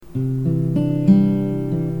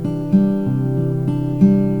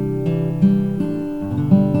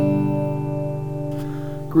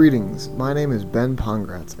Greetings, my name is Ben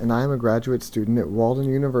Pongratz, and I am a graduate student at Walden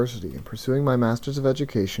University pursuing my Master's of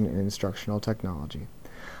Education in Instructional Technology.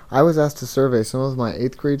 I was asked to survey some of my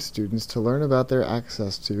 8th grade students to learn about their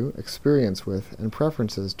access to, experience with, and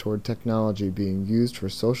preferences toward technology being used for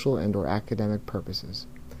social and/or academic purposes.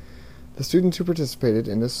 The students who participated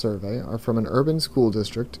in this survey are from an urban school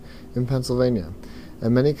district in Pennsylvania,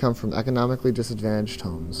 and many come from economically disadvantaged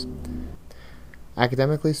homes.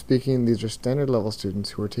 Academically speaking, these are standard-level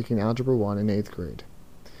students who are taking Algebra 1 in 8th grade.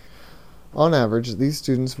 On average, these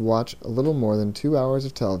students watch a little more than 2 hours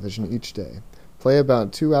of television each day, play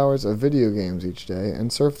about 2 hours of video games each day,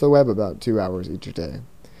 and surf the web about 2 hours each day.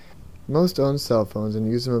 Most own cell phones and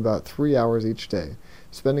use them about 3 hours each day,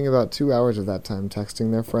 spending about 2 hours of that time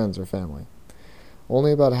texting their friends or family.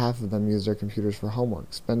 Only about half of them use their computers for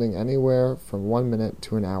homework, spending anywhere from 1 minute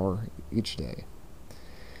to an hour each day.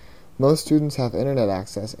 Most students have internet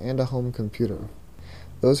access and a home computer.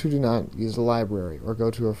 Those who do not use a library or go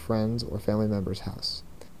to a friend's or family member's house.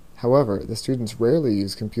 However, the students rarely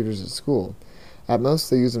use computers at school. At most,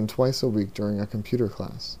 they use them twice a week during a computer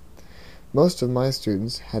class. Most of my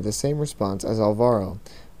students had the same response as Alvaro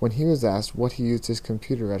when he was asked what he used his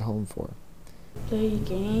computer at home for. Play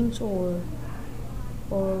games or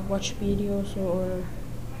watch videos or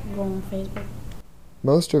go on Facebook.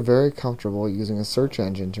 Most are very comfortable using a search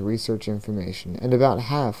engine to research information, and about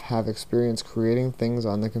half have experience creating things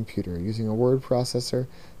on the computer using a word processor,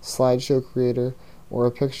 slideshow creator, or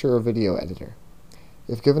a picture or video editor.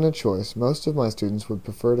 If given a choice, most of my students would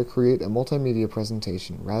prefer to create a multimedia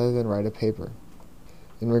presentation rather than write a paper.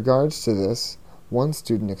 In regards to this, one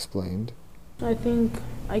student explained, I think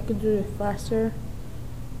I could do it faster,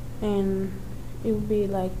 and it would be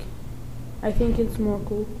I think it's more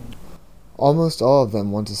cool. Almost all of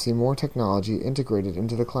them want to see more technology integrated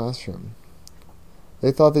into the classroom.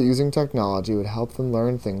 They thought that using technology would help them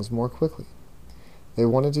learn things more quickly. They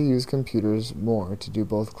wanted to use computers more to do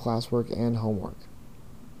both classwork and homework.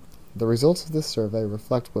 The results of this survey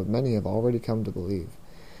reflect what many have already come to believe,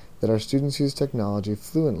 that our students use technology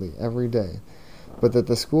fluently every day, but that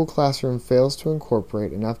the school classroom fails to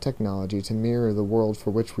incorporate enough technology to mirror the world for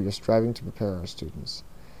which we are striving to prepare our students.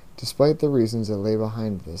 Despite the reasons that lay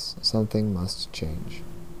behind this, something must change.